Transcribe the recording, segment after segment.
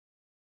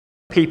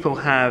People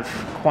have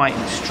quite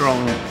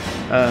strong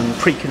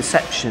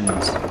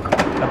preconceptions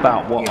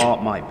about what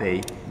art might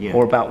be,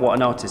 or about what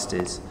an artist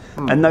is.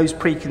 And those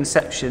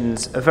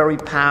preconceptions are very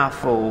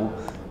powerful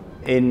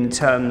in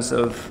terms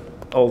of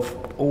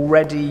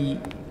already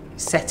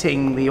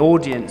setting the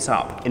audience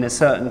up in a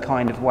certain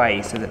kind of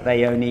way so that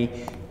they only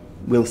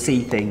will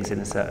see things in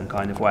a certain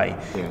kind of way.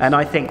 And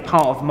I think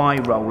part of my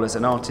role as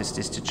an artist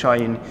is to try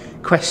and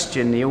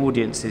question the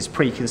audience's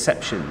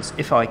preconceptions,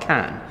 if I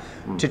can,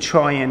 to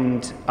try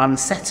and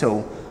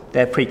unsettle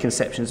their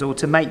preconceptions, or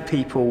to make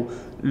people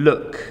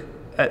look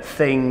at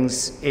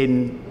things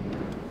in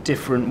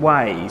different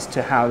ways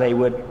to how they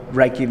would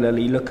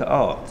regularly look at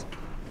art.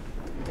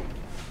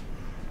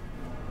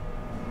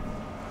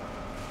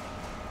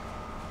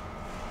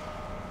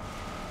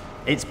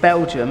 It's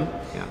Belgium.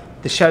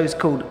 The show's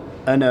called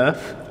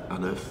Unearth.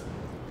 Unearth.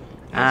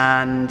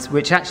 And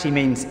which actually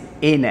means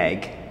in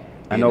egg,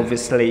 and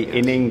obviously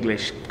in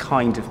English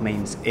kind of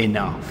means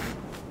enough.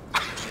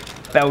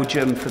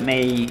 Belgium for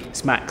me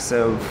smacks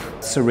of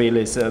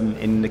surrealism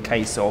in the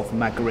case of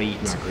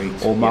Marguerite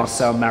or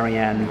Marcel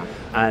Marianne,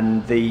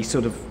 and the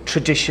sort of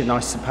tradition, I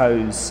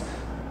suppose,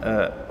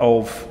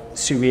 of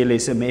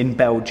surrealism in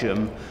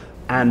Belgium,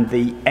 and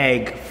the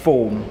egg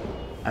form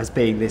as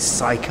being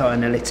this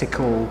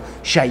psychoanalytical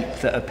shape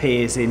that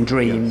appears in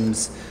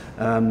dreams,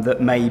 that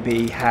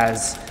maybe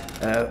has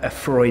a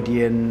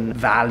Freudian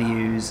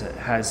values,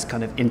 has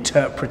kind of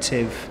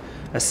interpretive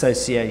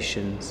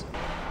associations.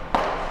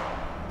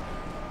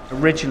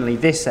 Originally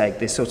this egg,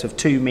 this sort of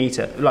 2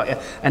 metre, like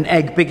an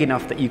egg big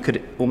enough that you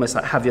could almost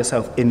like have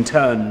yourself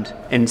interned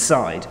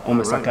inside,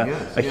 almost like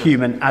a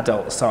human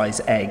adult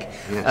size egg.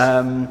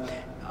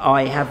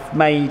 I have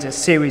made a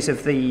series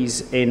of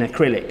these in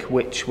acrylic,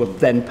 which were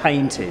then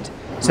painted,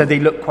 so they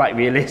look quite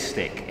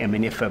realistic. I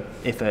mean, if a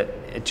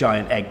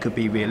giant egg could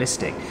be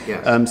realistic.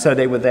 So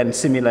they were then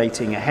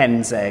simulating a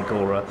hen's egg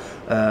or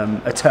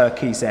a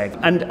turkey's egg.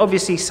 And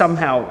obviously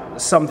somehow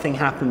something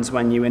happens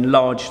when you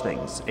enlarge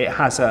things. It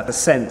has a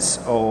sense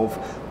of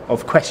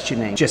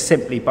questioning just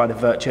simply by the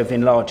virtue of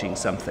enlarging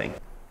something.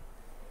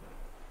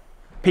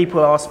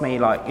 People ask me,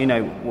 like, you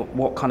know,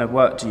 what kind of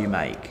work do you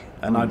make?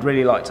 And I'd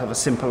really like to have a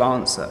simple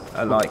answer.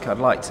 I'd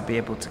like to be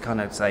able to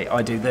kind of say,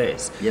 I do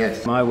this.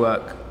 My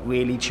work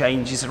really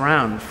changes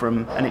around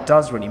and it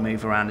does really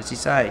move around, as you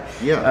say.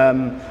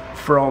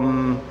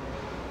 From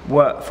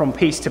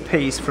piece to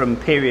piece, from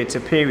period to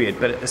period,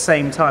 but at the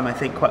same time, I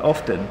think quite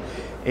often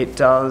it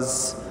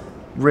does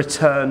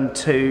return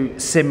to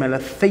similar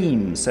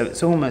themes. So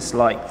it's almost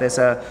like there's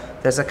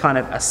a kind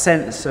of a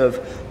sense of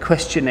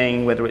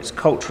questioning whether it's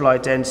cultural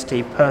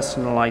identity,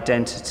 personal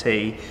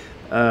identity,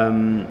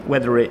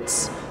 whether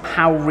it's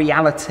how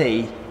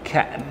reality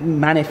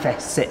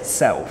manifests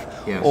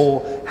itself,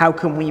 or how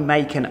can we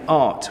make an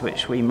art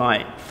which we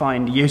might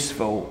find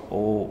useful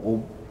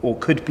or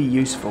could be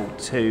useful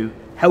to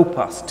help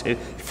us to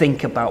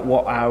think about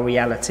what our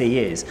reality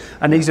is.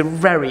 And these are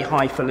very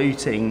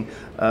highfalutin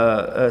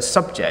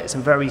subjects,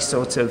 and very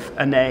sort of,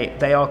 and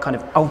they are kind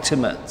of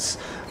ultimates.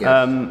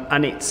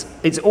 And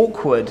it's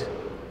awkward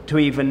to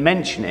even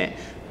mention it,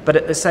 but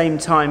at the same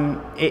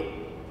time,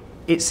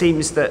 it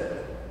seems that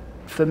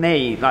for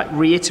me, like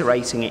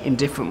reiterating it in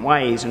different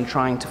ways and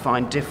trying to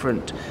find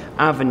different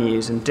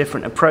avenues and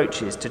different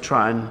approaches to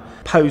try and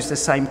pose the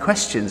same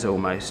questions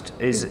almost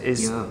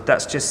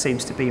that just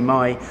seems to be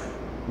my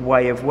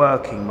way of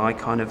working, my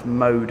kind of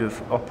mode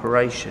of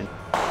operation.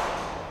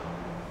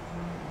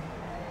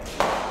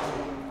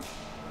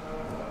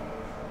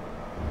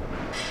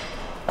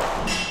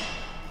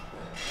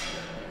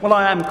 Well,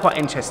 I am quite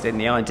interested in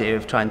the idea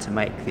of trying to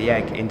make the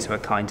egg into a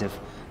kind of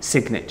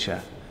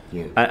signature.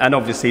 And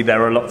obviously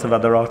there are lots of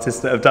other artists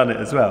that have done it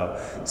as well.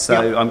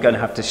 So I'm going to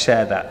have to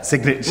share that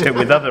signature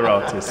with other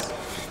artists.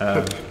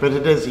 But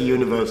it is a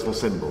universal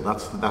symbol,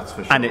 that's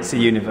for sure. And it's a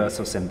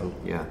universal symbol.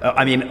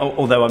 I mean,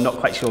 although I'm not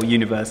quite sure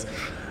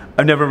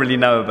I never really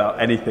know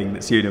about anything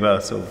that's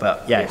universal,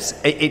 but yes,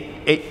 I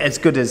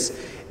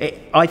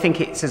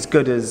think it's as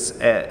good as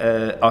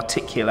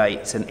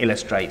articulates and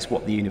illustrates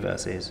what the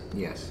universe is.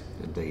 Yes,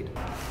 indeed.